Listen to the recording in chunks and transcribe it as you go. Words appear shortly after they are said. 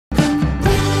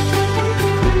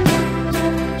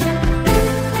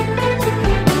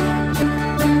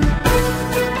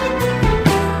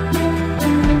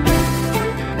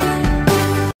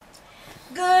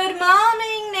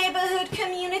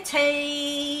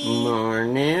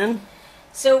Morning.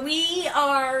 So we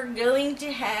are going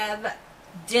to have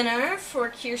dinner for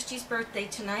Kirsty's birthday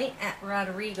tonight at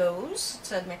Rodrigo's.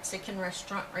 It's a Mexican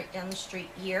restaurant right down the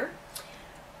street here.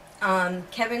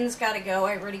 Kevin's got to go.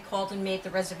 I already called and made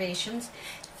the reservations.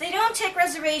 They don't take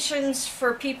reservations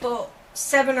for people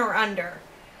 7 or under.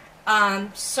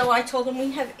 So I told him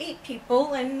we have 8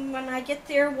 people, and when I get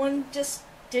there, one just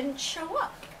didn't show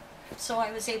up. So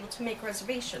I was able to make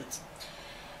reservations.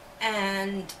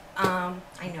 And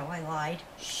I know I lied.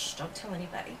 Shh, don't tell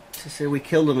anybody. To say we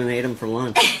killed him and ate him for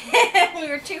lunch. We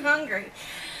were too hungry.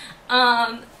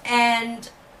 And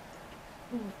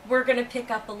we're going to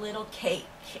pick up a little cake,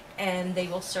 and they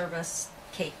will serve us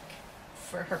cake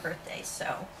for her birthday.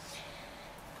 So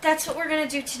that's what we're going to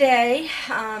do today.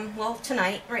 Well,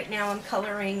 tonight. Right now I'm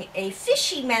coloring a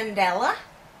fishy mandala.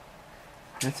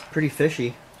 That's pretty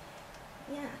fishy.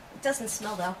 Yeah, it doesn't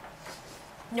smell though.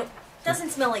 Nope, doesn't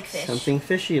smell like fish. Something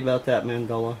fishy about that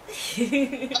mandala.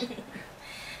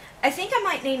 I think I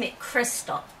might name it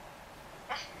Crystal.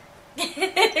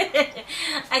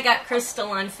 I got Crystal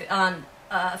on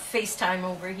FaceTime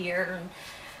over here and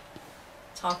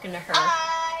talking to her.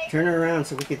 Hi. Turn her around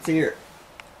so we can see her.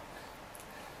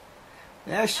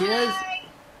 There she is.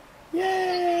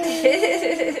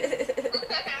 Yay!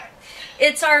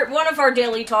 It's one of our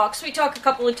daily talks. We talk a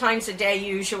couple of times a day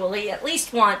usually, at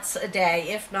least once a day,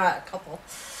 if not a couple.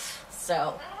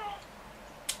 So,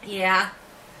 yeah.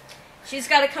 She's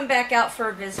got to come back out for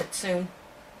a visit soon.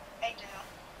 I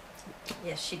do.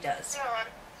 Yes, she does. Yeah.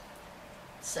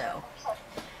 So,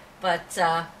 but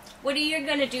what are you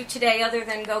going to do today other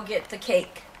than go get the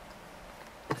cake?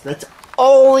 That's the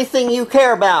only thing you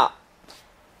care about.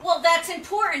 Well, that's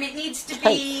important. It needs to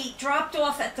be dropped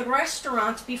off at the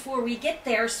restaurant before we get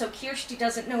there, so Kirsty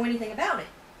doesn't know anything about it.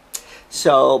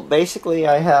 So basically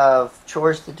I have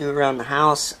chores to do around the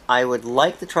house. I would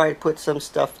like to try to put some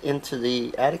stuff into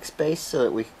the attic space so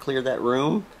that we can clear that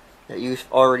room that you've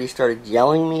already started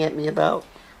yelling at me about.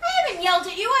 I haven't yelled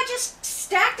at you. I just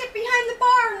stacked it behind the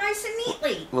bar nice and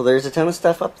neatly. Well, there's a ton of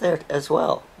stuff up there as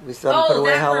well. We still haven't put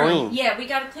away Halloween. Room. Yeah, we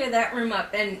got to clear that room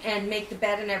up and make the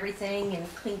bed and everything and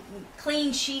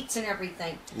clean sheets and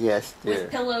everything. Yes, dear. With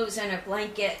pillows and a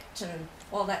blanket and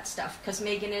all that stuff, because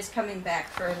Megan is coming back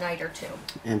for a night or 2.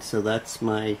 And so that's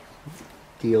my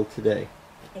deal today.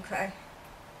 Okay.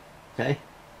 Okay?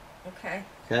 Okay.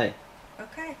 Okay.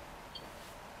 Okay.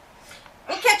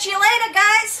 We'll catch you later,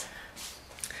 guys.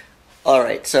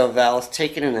 Alright, so Val's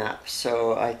taking a nap,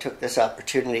 so I took this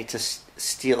opportunity to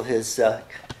steal his,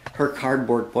 her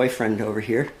cardboard boyfriend over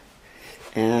here.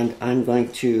 And I'm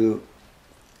going to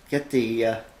get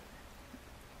the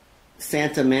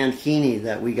Santa Mankini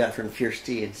that we got from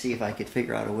Kirsty and see if I could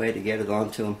figure out a way to get it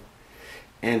onto him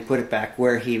and put it back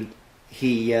where he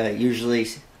usually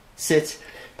sits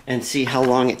and see how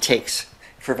long it takes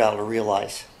for Val to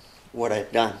realize what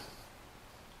I've done.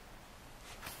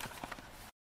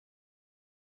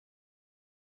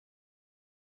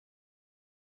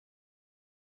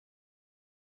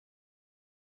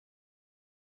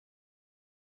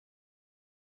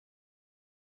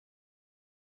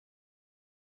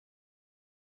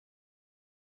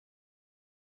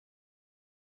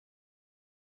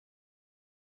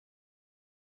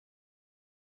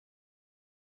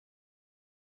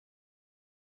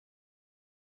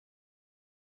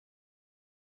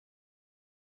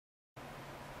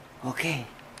 Okay,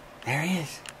 there he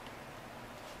is.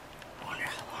 I wonder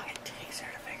how long it takes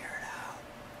her to figure it out.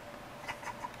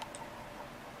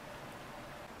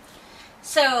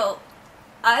 So,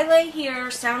 I lay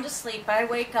here, sound asleep. I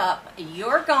wake up.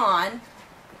 You're gone.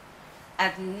 I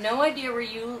have no idea where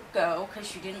you go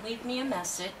because you didn't leave me a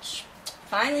message.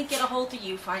 Finally get a hold of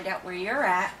you, find out where you're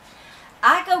at.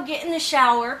 I go get in the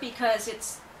shower because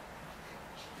it's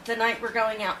the night we're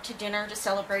going out to dinner to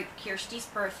celebrate Kirsty's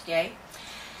birthday.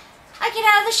 I get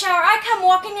out of the shower, I come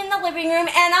walking in the living room,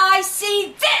 and I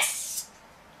see this!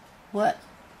 What?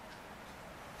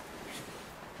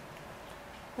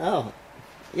 Oh,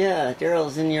 yeah,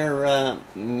 Daryl'S in your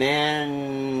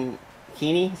Mankini,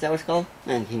 is that what it's called?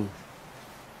 Mankini.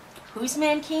 Whose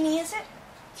Mankini is it?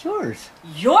 It's yours.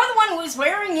 You're the one who was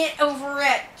wearing it over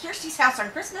at Kirsty's house on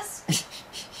Christmas.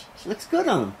 Looks good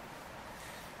on him.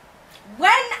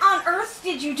 When on earth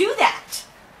did you do that?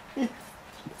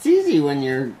 It's easy when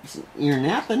you're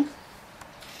napping.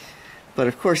 But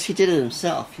of course he did it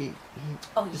himself. He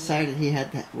decided he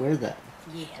had to wear that.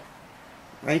 Yeah.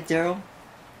 Right, Daryl?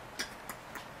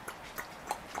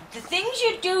 The things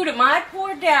you do to my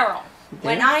poor Daryl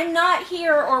when I'm not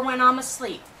here or when I'm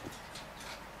asleep.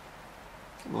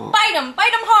 Oh. Bite him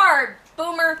hard,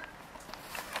 boomer.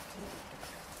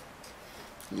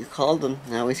 You called him.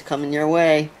 Now he's coming your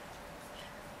way.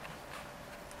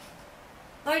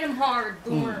 Bite him hard,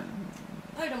 Boomer.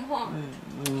 Bite him hard.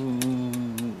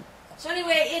 So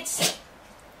anyway,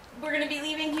 we're going to be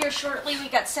leaving here shortly. We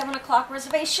got 7 o'clock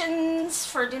reservations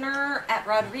for dinner at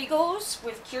Rodrigo's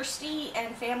with Kirsty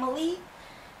and family.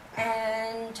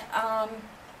 And,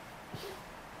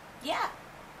 yeah,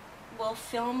 we'll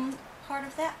film part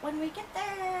of that when we get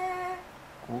there.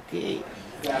 Okay.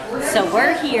 So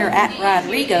we're here at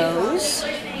Rodrigo's,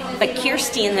 but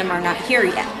Kirsty and them are not here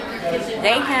yet.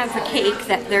 They have a cake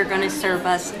that they're going to serve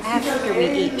us after we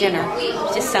eat dinner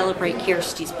to celebrate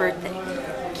Kirsty's birthday.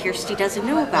 Kirsty doesn't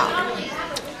know about it,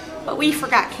 but we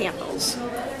forgot candles.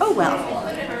 Oh well,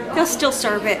 they'll still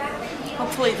serve it.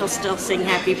 Hopefully they'll still sing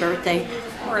happy birthday,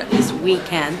 or at least we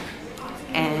can,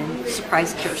 and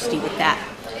surprise Kirsty with that.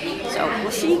 So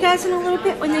we'll see you guys in a little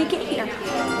bit when they get here.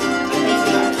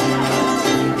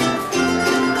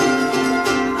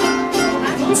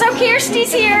 So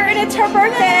Kirsty's here, and it's her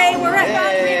birthday. We're at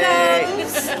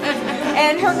Rodrigo's,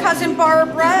 and her cousin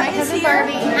Barbara is here.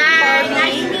 Barbie. Hi,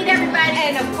 nice to meet everybody.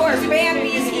 And of course,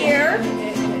 Bambi's here.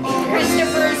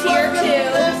 Christopher's here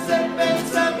too.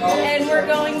 And we're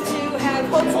going to have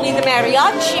hopefully the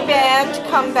mariachi band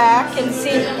come back and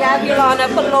sing Gabulana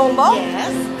Palombo.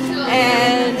 Yes.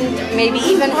 And maybe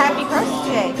even happy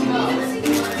birthday.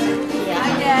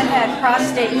 My dad had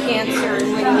prostate cancer,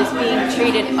 and when he was being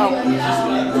treated,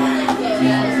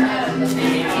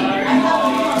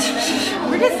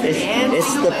 what is this?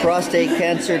 It's the prostate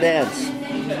cancer dance.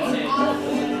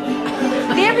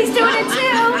 Bambi's doing it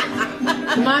too.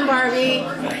 Come on, Barbie.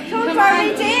 Come on,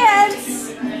 Barbie, dance.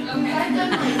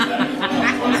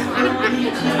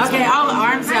 Okay, all the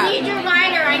arms up. I need your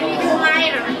lighter. I need your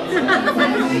lighter.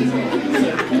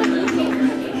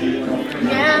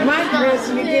 Yeah, my Chris,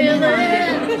 you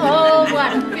feeling. Oh,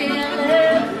 what a feeling.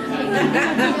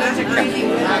 That's a crazy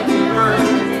one. Happy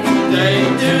birthday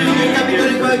to you. Happy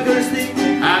birthday,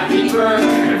 Happy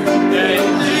birthday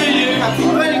to you. Happy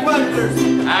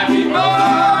birthday. Happy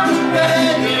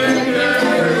birthday, dear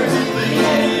Kirsty.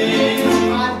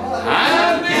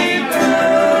 Happy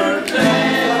birthday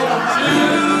to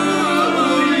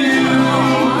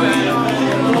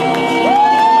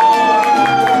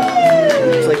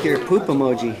you. Looks like your poop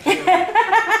emoji.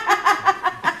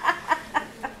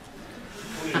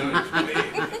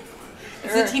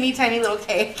 It's a teeny tiny little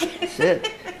cake. That's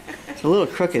it. It's a little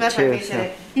crooked That's too. what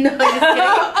So. No, just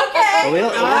kidding. We'll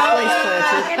place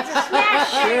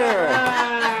planted.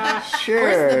 Sure.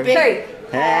 Where's the big?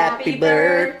 Happy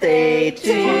birthday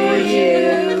to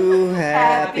you.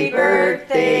 Happy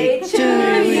birthday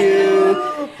to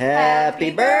you.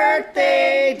 Happy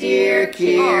birthday, dear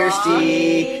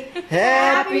Kirsty.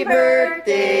 Happy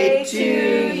birthday to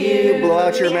you. Blow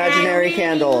out your imaginary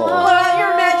candle. Blow out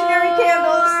your imaginary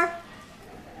candles.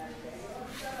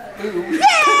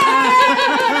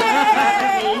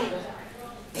 Yay!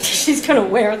 She's gonna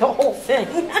wear the whole thing.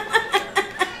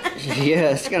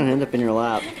 Yeah, it's gonna end up in your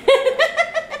lap.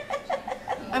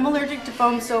 I'm allergic to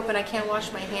foam soap and I can't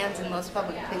wash my hands in most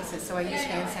public places, so I use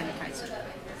hand sanitizer.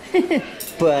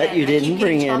 But you didn't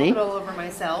bring any. I keep getting chocolate all over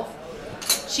myself.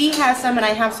 She has some and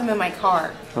I have some in my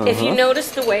car. If you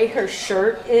notice the way her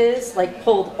shirt is, like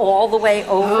pulled all the way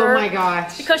over. Oh my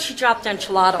gosh. Because she dropped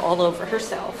enchilada all over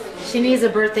herself. She needs a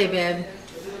birthday bib.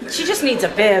 She just needs a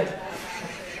bib.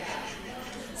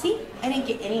 See? I didn't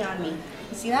get any on me.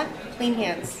 You see that? Clean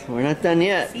hands. We're not done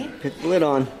yet. See? Put the lid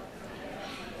on.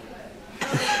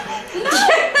 I'm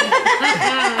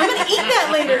gonna eat that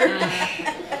later.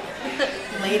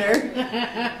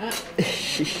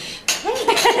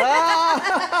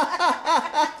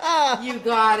 You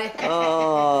got it.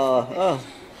 Oh.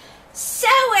 So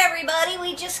everybody,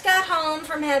 we just got home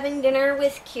from having dinner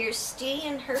with Kirsty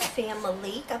and her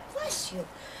family. God bless you.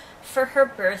 For her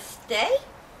birthday.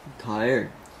 I'm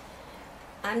tired.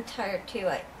 I'm tired too.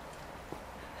 I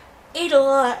ate a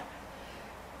lot.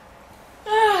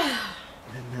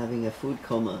 I'm having a food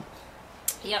coma.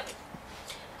 Yep.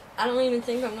 I don't even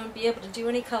think I'm going to be able to do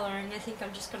any coloring. I think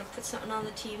I'm just going to put something on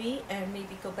the TV and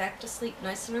maybe go back to sleep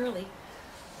nice and early.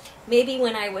 Maybe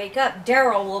when I wake up,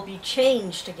 Daryl will be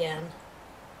changed again.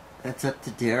 That's up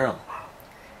to Daryl.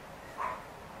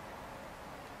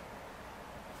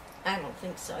 I don't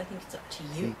think so. I think it's up to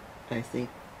you. I think,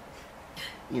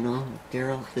 you know,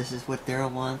 Daryl, this is what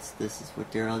Daryl wants, this is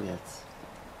what Daryl gets.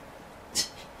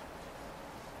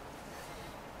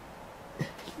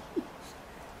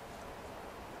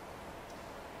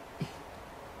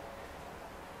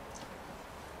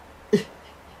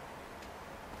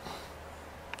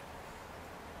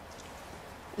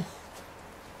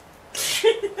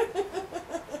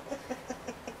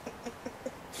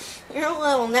 You're a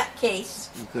little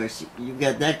nutcase. Of course, you've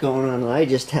got that going on, and I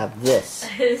just have this.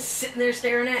 Sitting there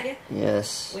staring at you,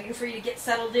 Yes. waiting for you to get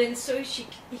settled in so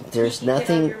There's can get on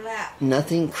nothing, your lap.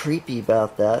 nothing creepy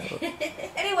about that.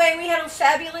 Anyway, we had a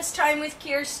fabulous time with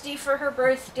Kirsty for her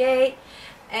birthday,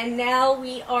 and now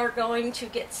we are going to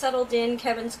get settled in.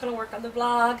 Kevin's going to work on the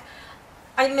vlog.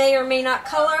 I may or may not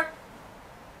color.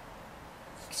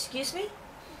 Excuse me?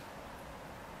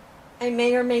 I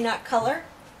may or may not color.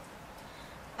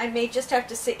 I may just have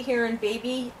to sit here and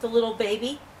baby the little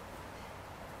baby.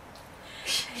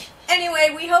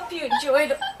 Anyway, we hope you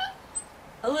enjoyed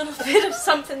a little bit of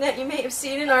something that you may have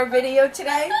seen in our video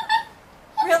today.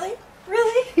 Really?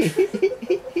 Really?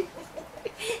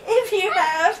 If you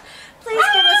have,